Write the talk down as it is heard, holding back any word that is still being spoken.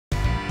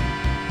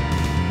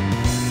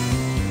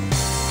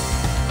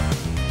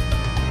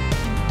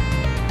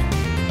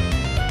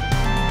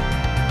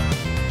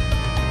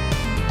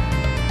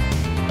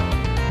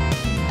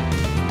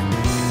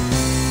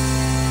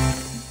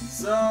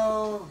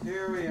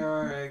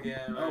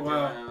again. Oh, We're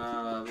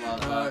wow. doing, blah,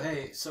 blah.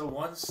 Hey, So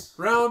once...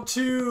 Round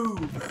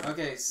 2!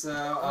 okay,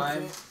 so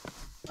Okay.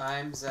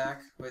 I'm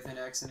Zach with an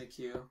X and a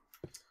Q.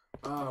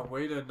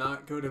 Way to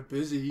not go to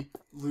busy,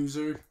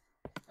 loser.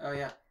 Oh,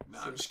 yeah. No,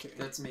 I'm just kidding.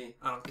 That's me.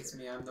 I don't It's care.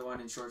 me. I'm the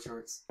one in short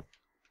shorts.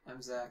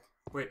 I'm Zach.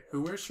 Wait,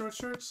 who wears short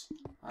shorts?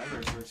 I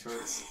wear short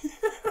shorts.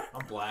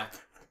 I'm black.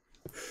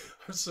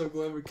 I'm so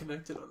glad we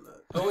connected on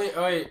that. Oh,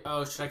 wait.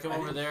 Oh, should I come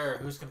over there? Or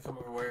who's going to come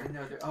over I where?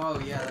 know. Oh,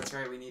 yeah, that's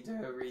right. We need to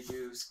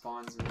redo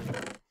spawns.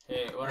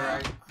 Hey, what are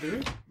Alright. Do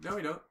we? No,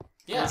 we don't.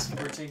 Yeah. Yes,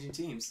 we're changing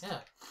teams. Yeah.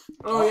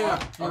 Oh,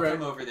 yeah. I'll You're right.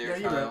 come over there. Yeah,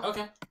 you're Kyle. right.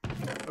 Okay.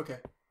 Okay.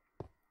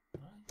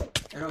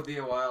 It'll be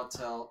a while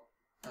till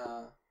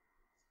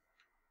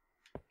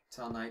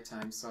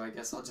nighttime, so I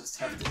guess I'll just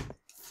have to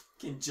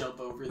fucking jump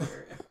over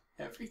there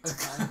every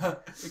time.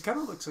 It kind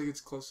of looks like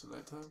it's close to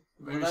that time.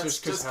 Maybe Well, it's that's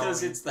just because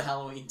Halloween. it's the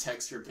Halloween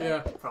texture pack. Yeah,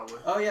 probably.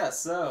 Oh yeah,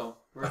 so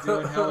we're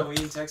doing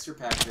Halloween texture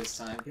pack this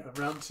time. Yeah,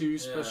 round 2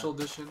 special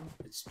edition.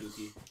 It's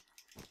spooky.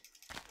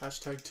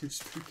 Hashtag too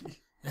spooky.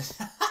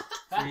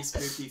 3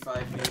 spooky,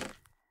 5 me.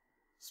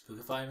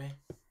 Spookify me?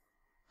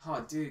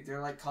 Oh, dude,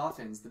 they're like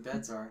coffins. The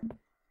beds are.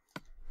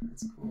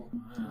 That's cool.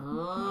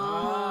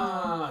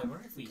 I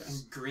wonder if we...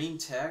 And green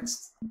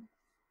text.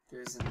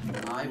 There's an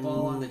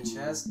eyeball on the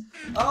chest.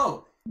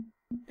 Oh,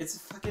 it's a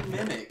fucking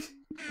mimic.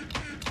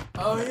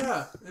 Oh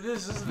yeah, it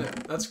is, isn't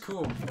it? That's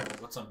cool.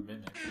 What's a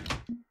mimic?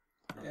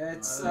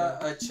 It's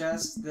a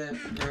chest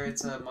or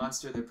it's a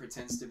monster that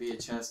pretends to be a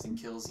chest and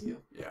kills you.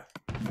 Yeah.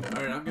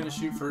 Alright, I'm gonna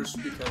shoot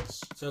first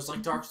because So it's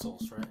like Dark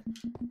Souls, right?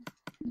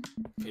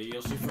 Okay,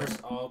 you'll shoot first.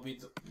 I'll be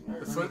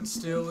the foot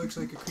still looks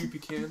like a creepy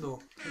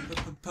candle.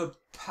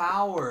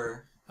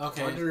 Power. I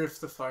Okay. wonder if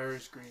the fire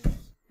is green.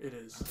 It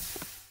is.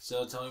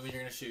 So tell me when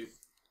you're gonna shoot.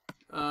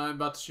 I'm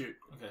about to shoot.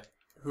 Okay.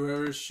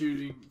 Whoever is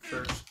shooting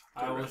first.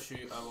 I will ready.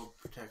 shoot. I will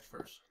protect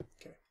first.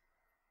 Okay.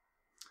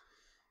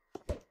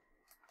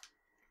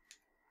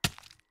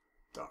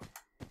 Dog.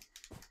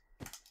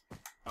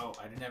 Oh,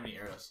 I didn't have any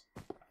arrows.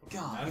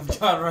 God. I'd have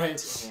gone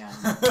right. Damn.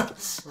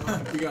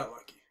 Well, we got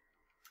lucky.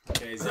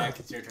 Okay, Zach,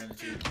 it's your turn to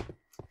shoot.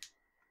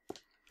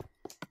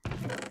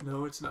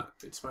 No, it's not.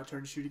 It's my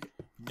turn to shoot again.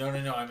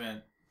 No, I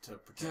meant to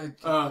protect.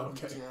 Oh,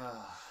 okay.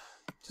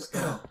 Just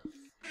go.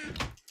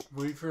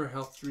 Wait for her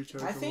health to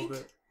recharge I a think-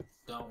 little bit.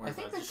 Don't worry I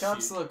think about the it.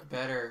 cups Shoot. look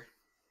better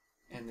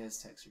in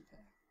this texture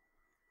pack.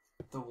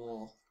 The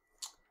wool.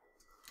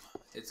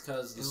 It's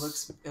because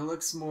It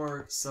looks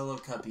more solo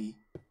cuppy.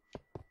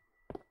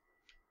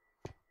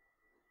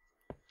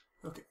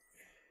 Okay.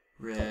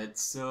 Red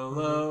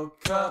solo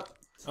cup.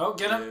 Oh,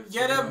 get him!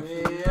 Get him!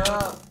 Me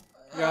up.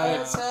 Got it.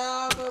 Let's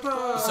have a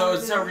party. So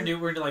it's how we're gonna do.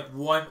 We're gonna do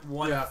like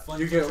one. Yeah,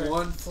 flint you get trick.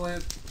 one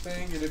flint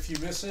thing, and if you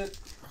miss it,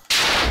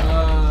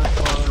 Well,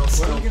 it'll what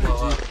still are we blow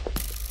gonna up. do?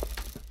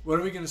 What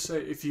are we gonna say?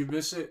 If you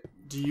miss it,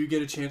 do you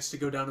get a chance to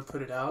go down and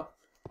put it out?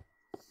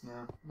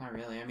 No, not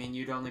really. I mean,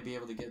 you'd only be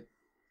able to get...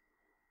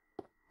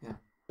 Yeah.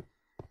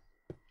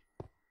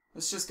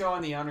 Let's just go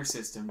on the honor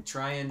system.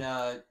 Try and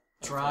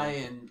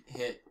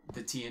hit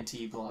the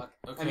TNT block.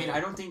 Okay. I mean, I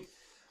don't think...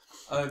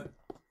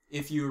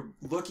 if you're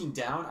looking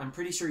down, I'm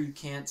pretty sure you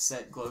can't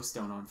set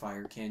glowstone on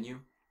fire, can you?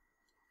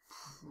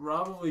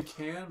 Probably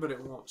can, but it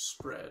won't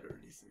spread or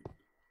anything.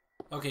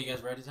 Okay, you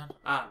guys ready then?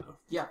 I don't know.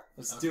 Yeah,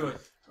 let's Okay. do it.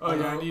 Oh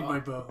yeah, I need my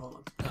bow.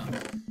 Hold on.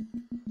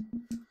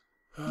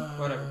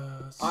 Whatever.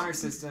 Let's Honor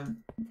see.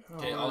 system.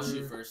 Okay, I'll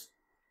shoot first.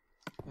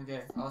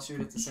 Okay, I'll shoot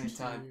at the same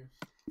time.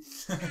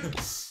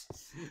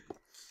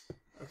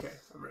 Okay,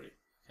 I'm ready.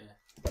 Okay.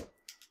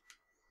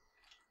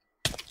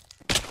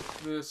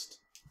 Missed.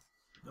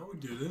 No, we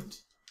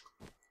didn't.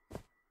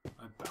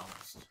 I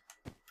bounced.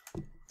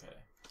 Okay.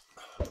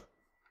 It's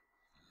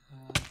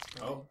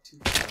probably Oh. too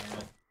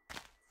far.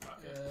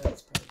 Okay.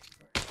 It's probably too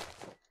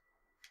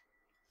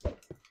far.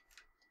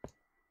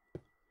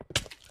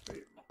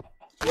 Wait.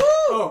 Woo!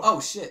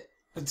 Oh shit!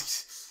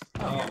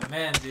 Oh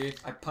man, dude.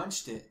 I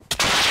punched it.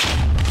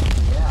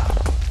 Yeah.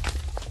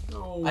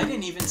 No. I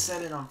didn't even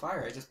set it on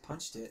fire. I just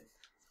punched it.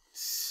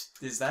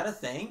 Is that a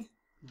thing?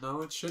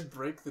 No, it should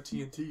break the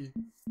TNT.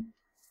 I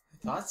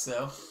thought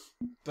so.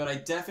 But I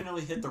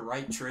definitely hit the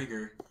right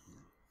trigger.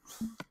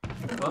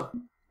 Well,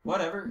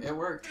 whatever. It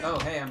worked. Oh,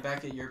 hey, I'm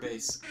back at your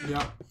base.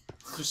 Yeah.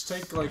 Just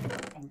take like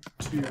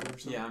 2 or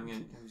something. Yeah, I'm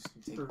just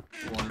gonna Or-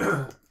 take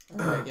 1.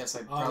 I guess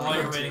I probably While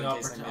you're got 2 waiting, in I'll,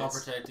 case I I'll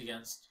miss. protect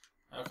against.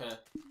 Okay.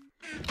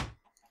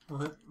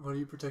 What? What are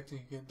you protecting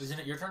against? Isn't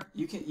it your turn?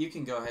 You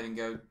can go ahead and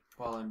go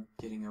while I'm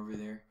getting over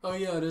there. Oh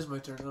yeah, it is my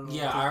turn. I don't know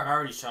Yeah, what I to-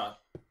 already shot.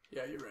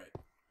 Yeah, you're right.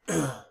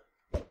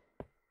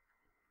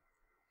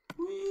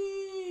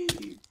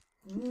 Whee!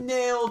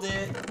 Nailed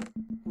it!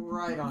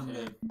 Right on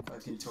the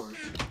fucking torch.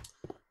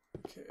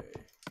 Okay.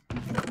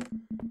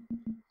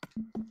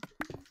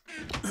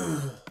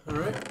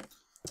 Alright.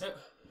 Yep.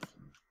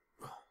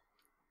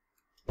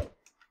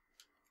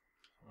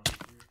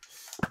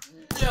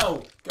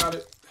 No! Got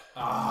it.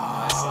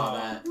 Ah, I saw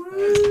that.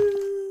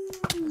 Woo!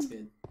 That's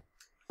good.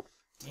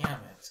 Damn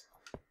it.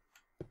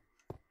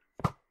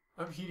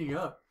 I'm heating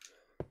up.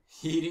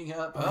 Heating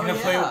up. Are Oh, we gonna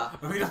yeah.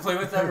 Are we gonna play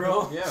with that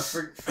roll? Yeah,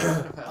 forget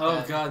about Oh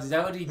that. god,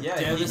 that would be Yeah,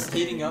 he's devastating.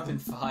 heating up in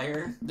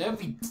fire. That would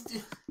be.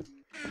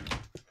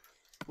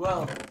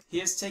 Well,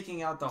 he is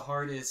taking out the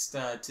hardest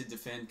to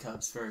defend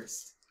cups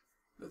first.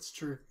 That's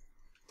true.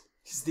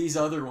 Because these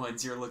other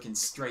ones, you're looking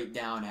straight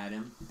down at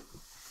him.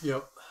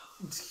 Yep.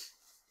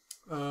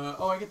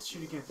 Oh, I get to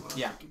shoot again. Well,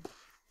 Yeah.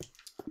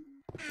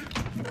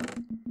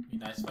 Be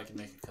nice if I could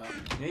make a cup.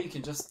 You know, you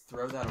can just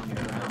throw that on the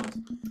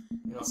ground.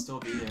 It'll still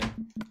be there.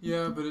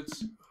 Yeah, but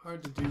it's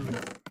hard to do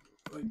with,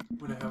 like,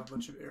 when I have a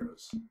bunch of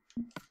arrows.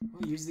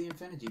 Well, use the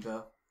infinity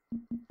bow.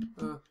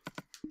 Uh,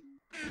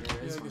 There yeah,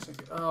 is I one. guess I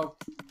could. Oh,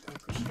 I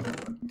pushed the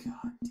button.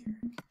 God,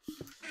 Derek.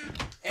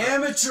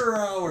 Amateur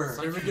hour! It's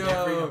like Here we you've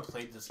never go. even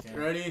played this game.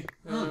 Ready?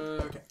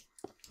 Okay.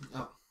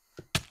 Oh,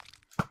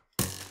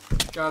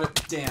 Got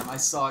it. damn, I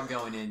saw it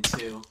going in,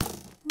 too.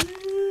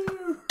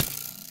 Woo!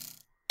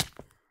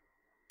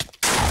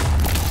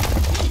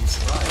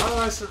 Jeez, right. Oh,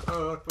 I said.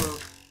 Oh,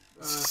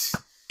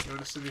 you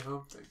want to send me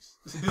home? Thanks.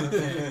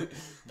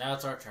 Now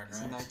it's our turn, Is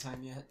it right?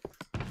 nighttime yet?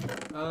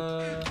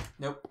 Okay.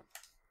 Nope.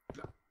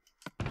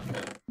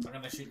 I'm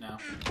gonna shoot now.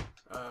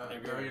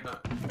 No, you're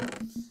not.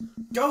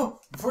 Go!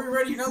 Before you're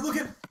ready, you're not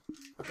looking!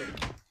 Okay.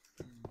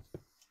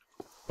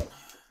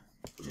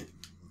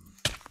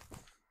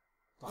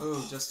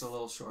 Oh, just a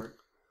little short.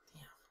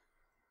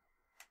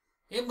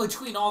 In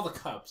between all the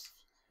cups.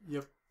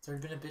 Yep. If there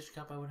had been a bitch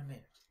cup, I would have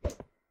made it.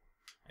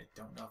 I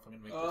don't know if I'm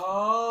gonna make this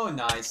Oh,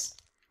 nice.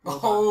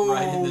 Oh!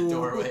 Right in the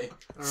doorway.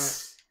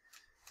 Alright.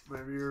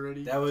 Whenever you're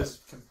ready. That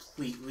was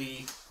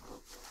completely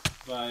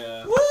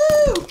by,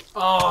 Woo!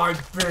 Oh, I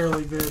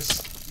barely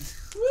missed.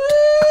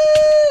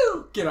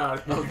 Woo! Get out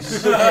of here.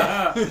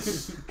 Oh,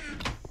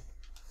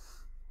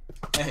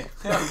 Hey,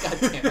 oh, God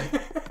damn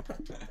it.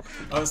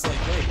 I was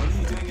like, wait, what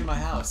are you doing in my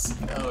house?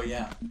 Oh,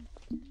 yeah.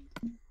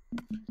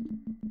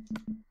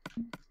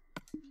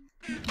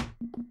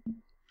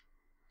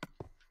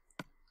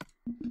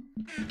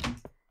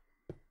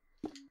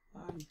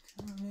 I'm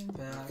coming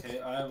back. Okay,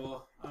 I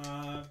will.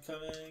 I'm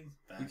coming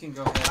back. You can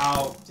go ahead.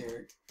 Ow.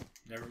 Derek.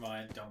 Never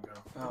mind, don't go.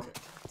 Oh.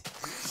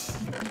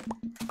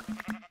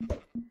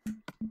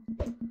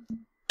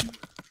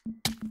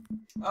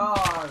 Oh,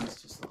 I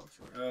was just a little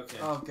short. Okay.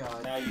 Oh,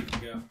 God. Now you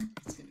can go.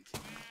 It's gonna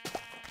kill me.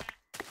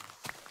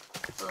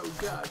 Oh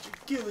god,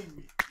 you're killing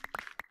me.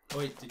 Oh,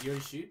 wait, did you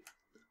already shoot?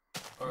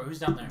 Or who's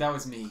down there? That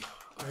was me.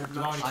 I have Do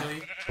you want me to not. kill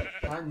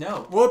you?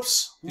 No.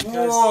 Whoops!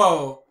 Because-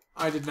 Whoa!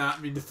 I did not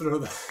mean to throw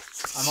that.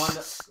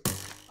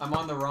 I'm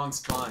on the wrong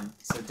spawn,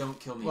 so don't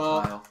kill me,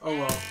 well, Kyle. oh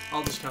well.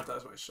 I'll just count that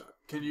as my shot.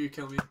 Can you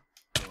kill me?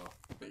 I will.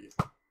 Thank you.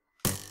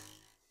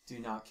 Do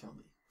not kill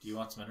me. Do you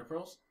want some ender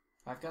pearls?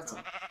 I've got some.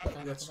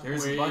 Okay, That's come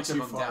There's way a bunch of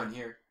too them far. down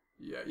here.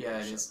 Yeah, Yeah,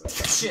 it is. shut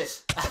that.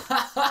 Shit.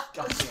 on.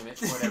 God damn it.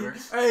 Whatever.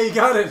 Hey, you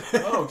got it!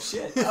 Oh,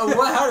 shit. Oh,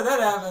 what? How did that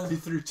happen? He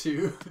threw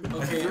two.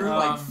 Okay, I threw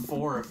like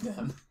 4 of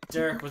them.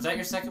 Derek, was that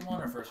your second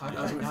one or first How one?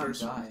 did That I was my not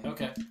first die?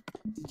 Okay.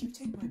 Did you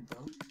take my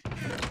boat?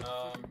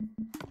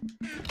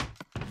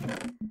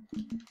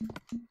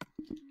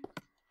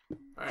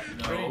 Alright,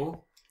 ready?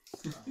 No.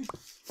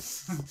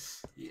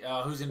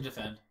 Who's gonna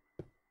defend?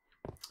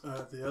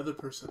 The other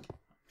person.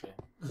 Okay.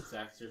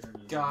 Zach, your turn to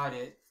defend. Got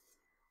it.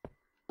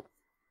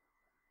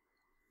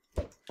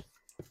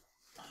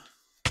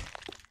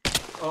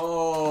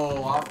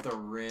 Oh, off the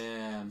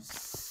rim.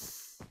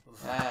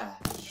 Ah,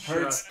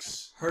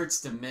 Shucks. hurts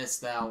to miss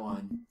that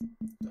one.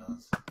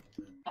 Does.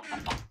 Okay.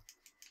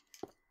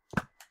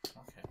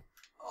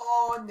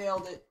 Oh,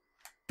 nailed it.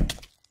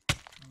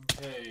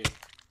 Okay.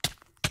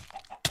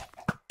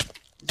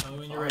 Tell me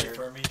when you're ready Fire.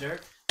 for me,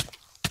 Derek.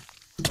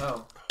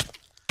 Oh.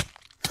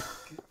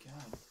 Good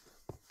God.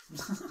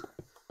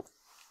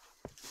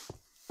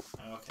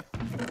 Okay.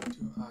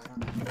 Too high on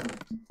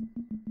that.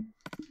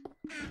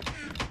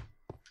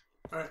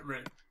 Alright, I'm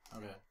ready.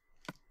 Okay.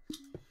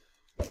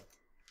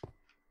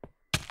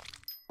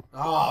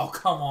 Oh,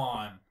 come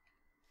on.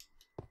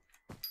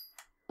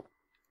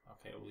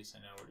 Okay, at least I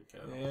know where to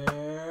go.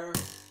 There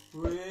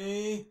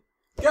we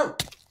go.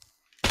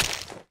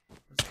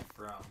 Where's it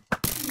from?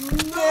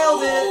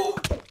 Nailed it.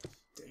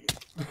 Dang it.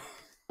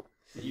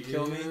 Did you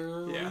kill me?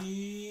 Yeah.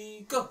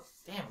 We go.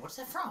 Damn, what's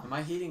that from? Am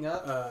I heating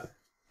up?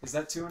 Is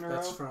that 2 in a row?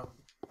 That's from...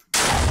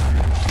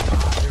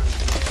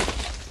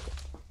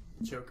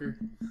 Joker.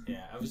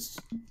 Yeah, I was.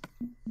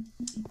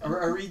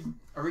 Are we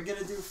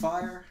gonna do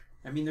fire?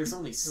 I mean, there's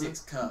only 6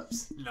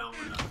 cups. No,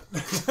 we're not.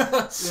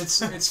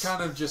 It's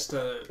kind of just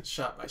a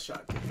shot by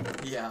shot game.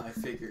 Yeah, I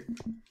figured.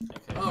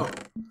 Okay. Oh,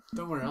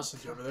 don't worry, I'll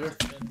send you over there.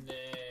 And then...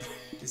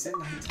 Is it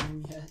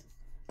nighttime yet?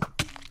 Oh,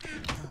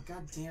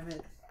 God damn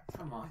it!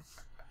 Come on.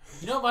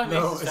 You know what might make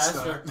No, this it's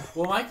faster? not.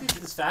 What might make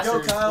this faster? Go,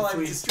 is Kyle! if I'm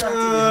we- distracting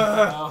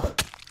Oh.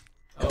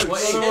 Oh, Go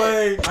wait,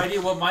 away.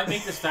 idea. What might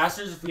make this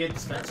faster is if we had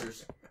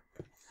dispensers.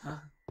 Huh?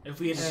 If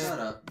we had. you. Shut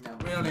up! No.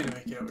 We don't need to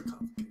make it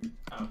overcomplicated.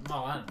 Oh,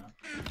 well, I don't know.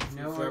 You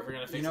know If we're what? ever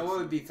gonna fix You know this. what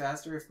would be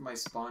faster if my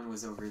spawn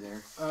was over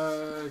there?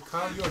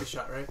 Kyle, you already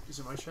shot, right? Is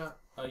it my shot?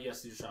 Oh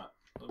yes, do a shot.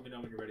 Let me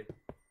know when you're ready.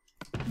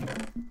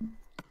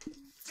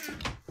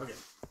 Okay,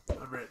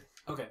 I'm ready.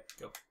 Okay,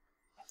 go.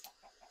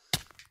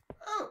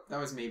 Oh, that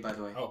was me, by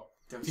the way. Oh.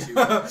 Don't shoot.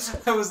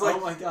 I was like, oh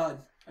my god,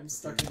 I'm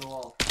stuck in the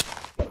wall.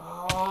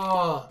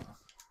 oh,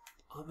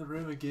 on the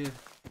rim again.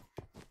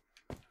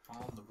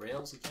 On the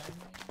rails again?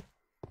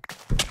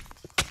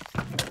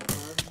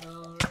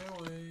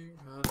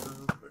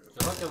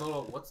 You're like a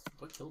little.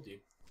 What killed you?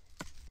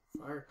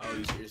 Fire. Oh,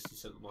 you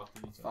said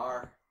walking into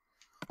Far.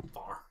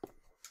 Bar.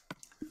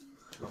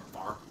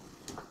 Bar.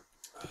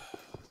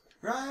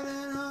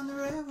 Riding on the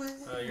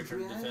railway. Your turn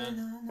to defend.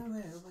 On the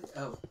railway.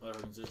 Oh. What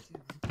happens is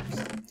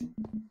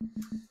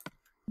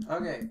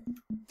Okay.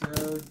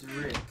 Go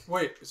Drick.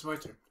 Wait, it's my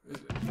turn. Is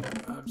it?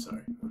 I'm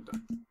sorry. I'm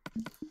done. Oh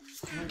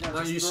my god, Not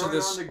just used throw to it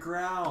this on the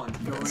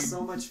ground. going It's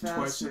so much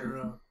twice in a faster.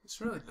 row.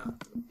 It's really not.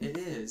 Though. It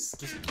is.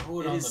 just throw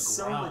it It on is the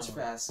so ground. much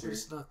faster.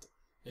 It's not.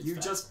 It's You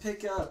faster. just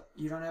pick up.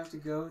 You don't have to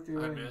go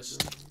through I it.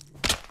 missed.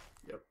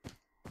 Yep.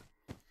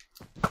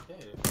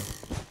 Okay.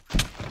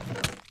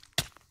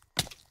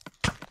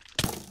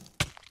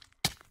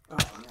 Oh,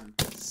 Man,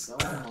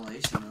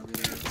 self-immolation over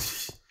there.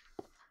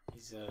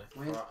 He's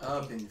Went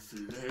up in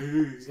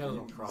flames. He's got a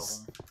little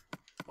problem.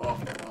 Oh.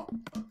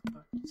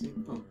 See,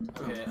 boom.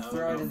 Okay, Boom. I'll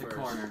Throw it go in the first.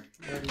 corner.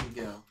 Ready to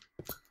go.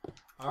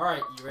 All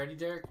right, you ready,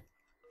 Derek?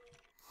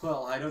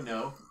 Well, I don't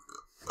know.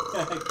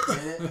 Get it?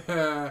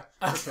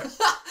 okay.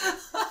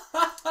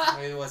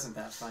 It wasn't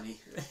that funny.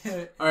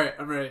 All right,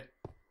 I'm ready.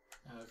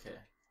 Okay.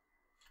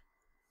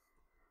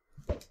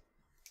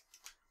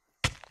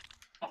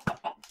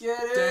 Get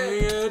it?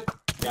 Dang it!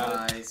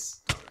 Got it.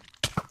 Nice.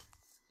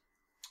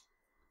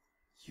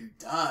 You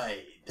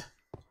died.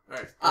 All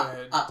right, go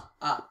ahead.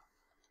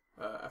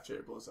 After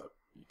it blows up,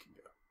 you can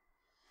go.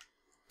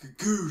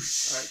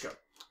 Gagoosh. All right, go.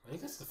 I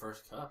think that's the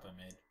first cup I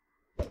made.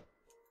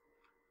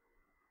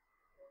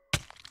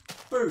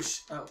 Boosh.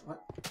 Oh,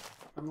 what?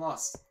 I'm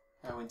lost.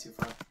 I went too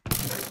far.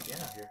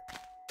 Get out here.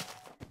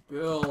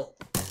 Bill.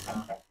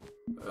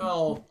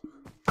 Bill.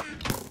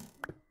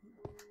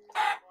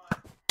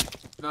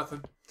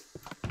 Nothing.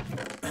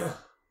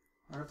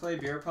 Wanna play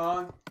beer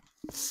pong?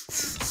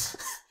 It's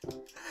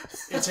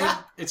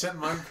in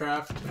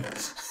Minecraft.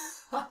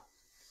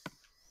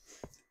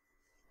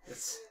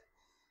 It's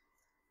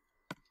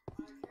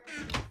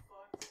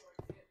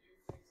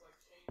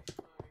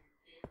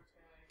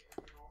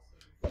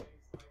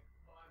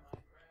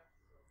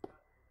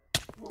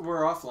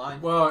We're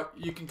offline. Well,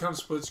 you can come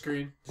split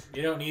screen.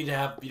 you don't need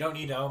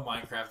to own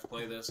Minecraft to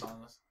play this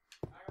on this.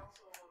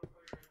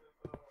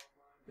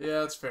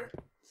 Yeah, that's fair.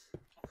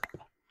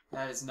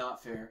 That is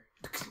not fair.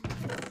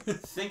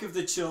 Think of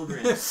the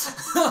children.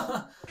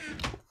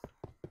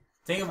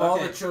 Think of all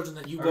Okay. the children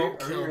that you Are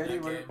won't you kill in ready?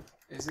 that What- game.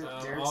 Is it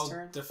Derek's I'll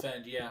turn?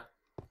 defend, yeah.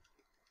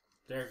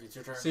 Derek, it's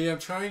your turn. See, I'm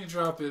trying to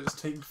drop it. It's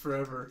taking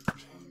forever.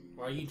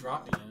 Why are you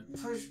dropping it?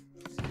 Push.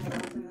 Open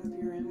up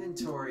your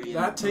inventory. and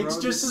That takes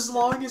throw just this- as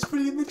long as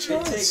putting in the It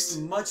chest. takes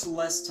much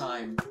less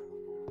time.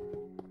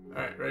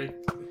 Alright, ready?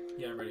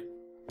 Yeah, I'm ready.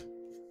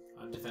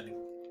 I'm defending.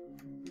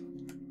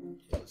 Okay,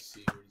 let's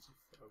see.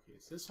 Okay,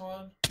 it's this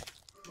one.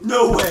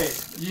 No way!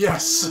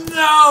 Yes!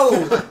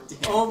 No! Damn.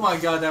 Oh my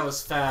god, that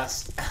was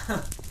fast.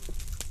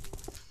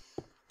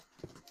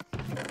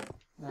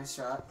 Nice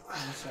shot.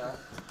 Nice shot.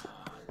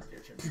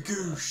 Your turn.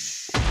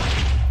 Gagoosh.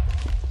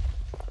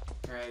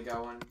 Alright, I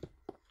got one.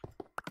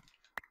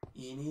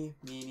 Eeny,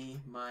 meeny,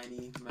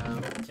 miny, mo.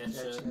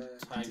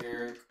 Ketchup,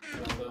 tiger,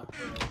 Bubba.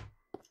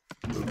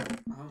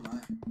 Oh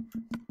my.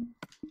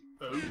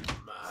 Oh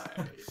my.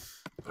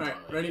 Alright,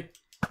 ready?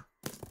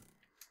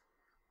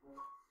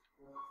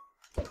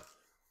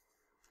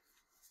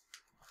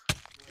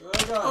 Oh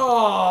god.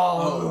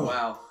 Oh! Oh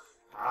wow.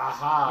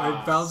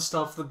 Aha! I bounced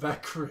off the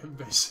back rim,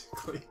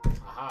 basically.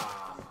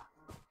 Aha!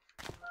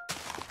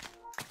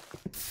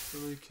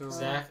 Really killed me.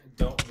 Zach,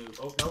 don't move.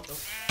 Oh, nope, nope.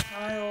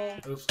 Kyle.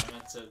 Oops, I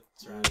meant to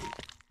surround you.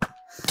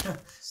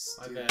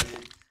 My bad.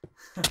 Stupid.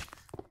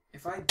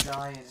 If I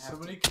die and have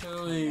Somebody to kill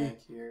come me. back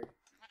here.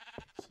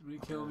 Somebody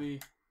kill me.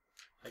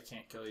 I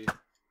can't kill you.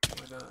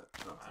 Why not?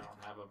 I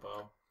don't have a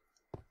bow.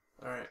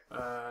 Alright,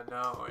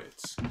 now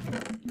it's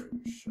your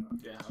shot.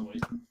 Yeah, I'll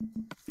wait. I'm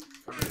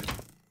ready.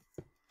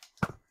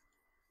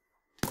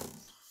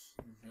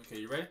 Okay,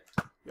 you ready?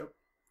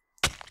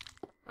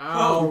 Oh,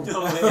 Ow!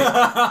 no way.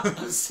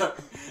 I'm sorry.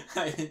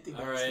 I didn't think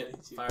I was Alright,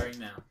 going to. firing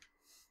now.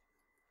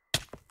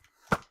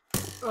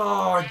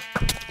 Oh!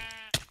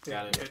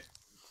 Got it.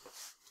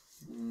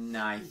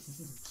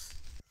 Nice.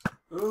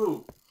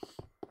 Ooh.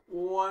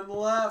 One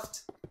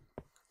left.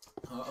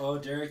 Oh,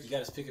 Derek, you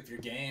gotta pick up your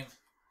game.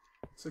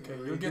 It's okay,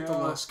 Here you'll we get the go.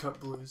 last cup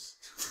blues.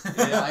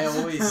 Yeah, I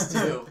always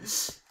do.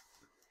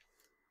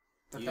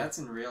 But You- that's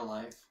in real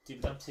life.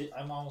 Dude,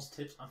 I'm almost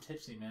I'm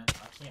tipsy, man.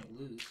 I can't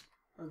lose.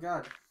 Oh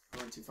god. I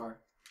went too far.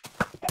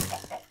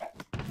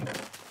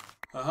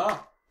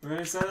 Aha! We're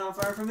gonna set it on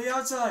fire from the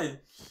outside!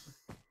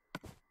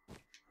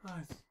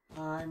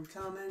 I'm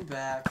coming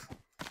back.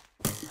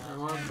 I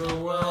want the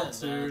well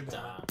to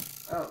die.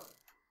 Oh,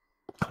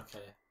 Okay.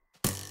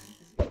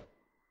 I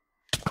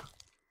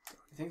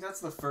think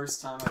that's the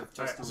first time I've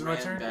Alright, is just it my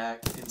ran turn?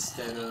 back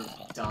instead of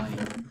dying.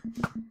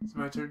 It's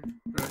my turn?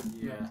 Right?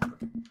 Yeah.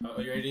 Oh,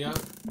 you ready to go?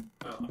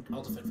 Oh,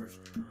 I'll defend first.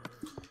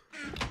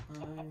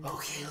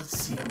 Okay, let's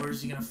see.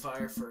 Where's he gonna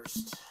fire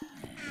first?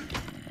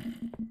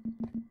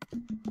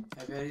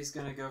 I bet he's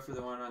gonna go for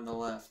the one on the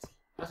left.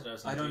 That's what I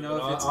was I thinking. don't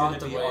know if it's gonna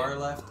be our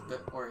left,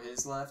 or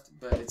his left,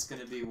 but it's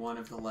gonna be one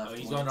of the left. Oh,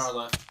 he's ones. going to our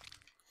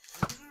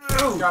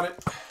left. Got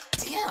it.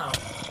 Damn!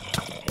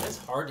 That's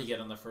hard to get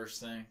on the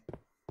first thing.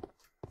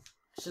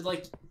 I should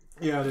like.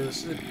 Yeah, it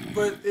is.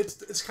 But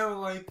it's kind of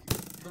like.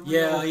 The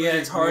Yeah, real yeah, thing.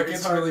 it's hard. Like,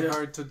 It's really hard to-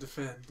 hard to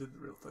defend in the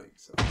real thing.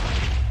 So.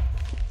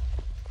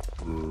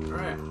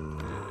 Alright.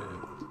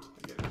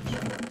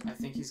 I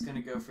think he's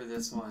gonna go for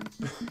this one.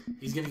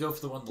 He's gonna go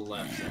for the one on the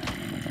left. So.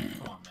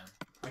 Come on, man.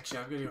 Actually,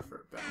 I'm gonna go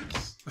for a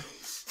bounce.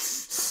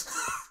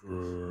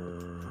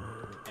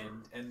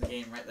 End the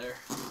game right there.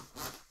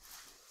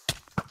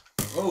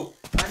 Oh,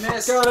 I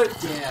missed. Got it.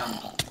 Damn.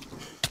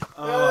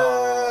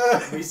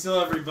 oh. We still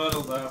have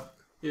rebuttal though.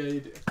 Yeah,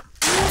 you do.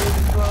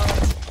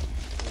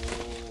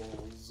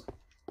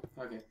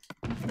 Okay.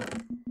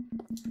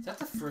 Is that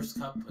the first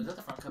cup? Is that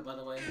the front cup, by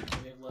the way,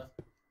 that we have left?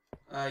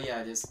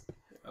 Yeah, it is.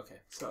 Okay.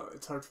 So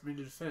it's hard for me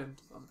to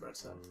defend on the bright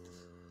side.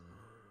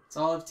 It's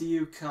all up to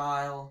you,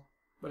 Kyle.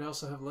 But I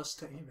also have less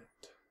to aim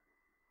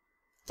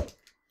at.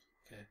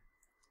 Okay.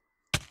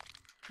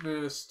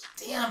 Missed.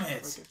 Damn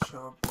it! Like a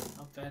chump.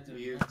 How bad did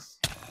You- we miss?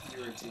 You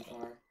were too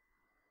far.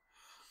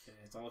 Okay,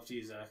 it's all up to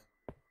you, Zach.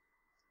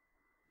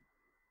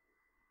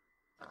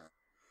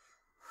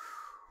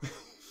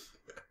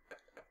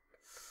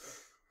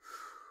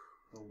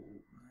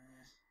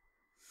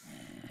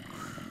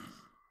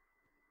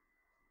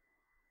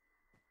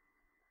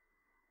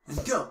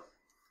 And go.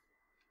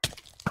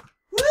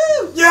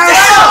 Woo!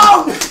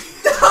 Yes!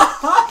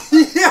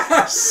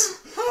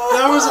 Yes!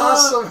 That was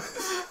awesome.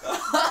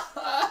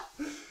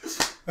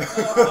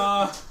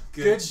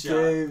 Good shot.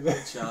 game.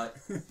 Good shot.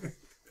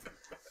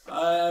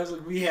 I was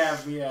like, we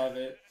have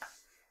it.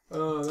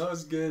 Oh, that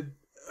was good.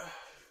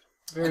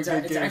 Very It's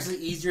good game. actually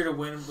easier to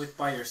win with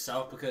by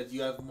yourself because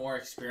you have more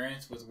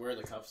experience with where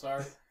the cups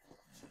are.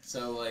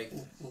 So like,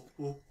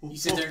 you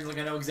sit there and like,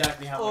 I know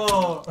exactly how.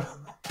 Oh.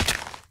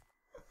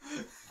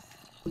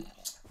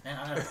 Man,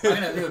 I'm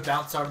gonna do a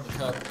bounce out of the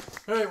cup.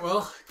 All right,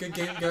 well, good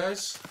game,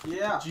 guys.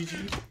 Yeah.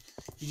 GG.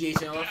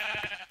 GGHL.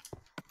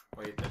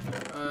 Wait.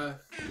 The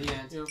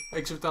end. You know,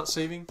 exit without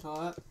saving,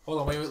 all that.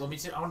 Hold on, wait, let me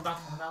see. I want to bounce.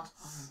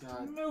 Oh my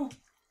god. No.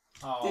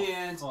 Oh, The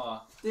end.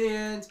 oh. The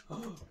end.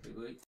 Wait.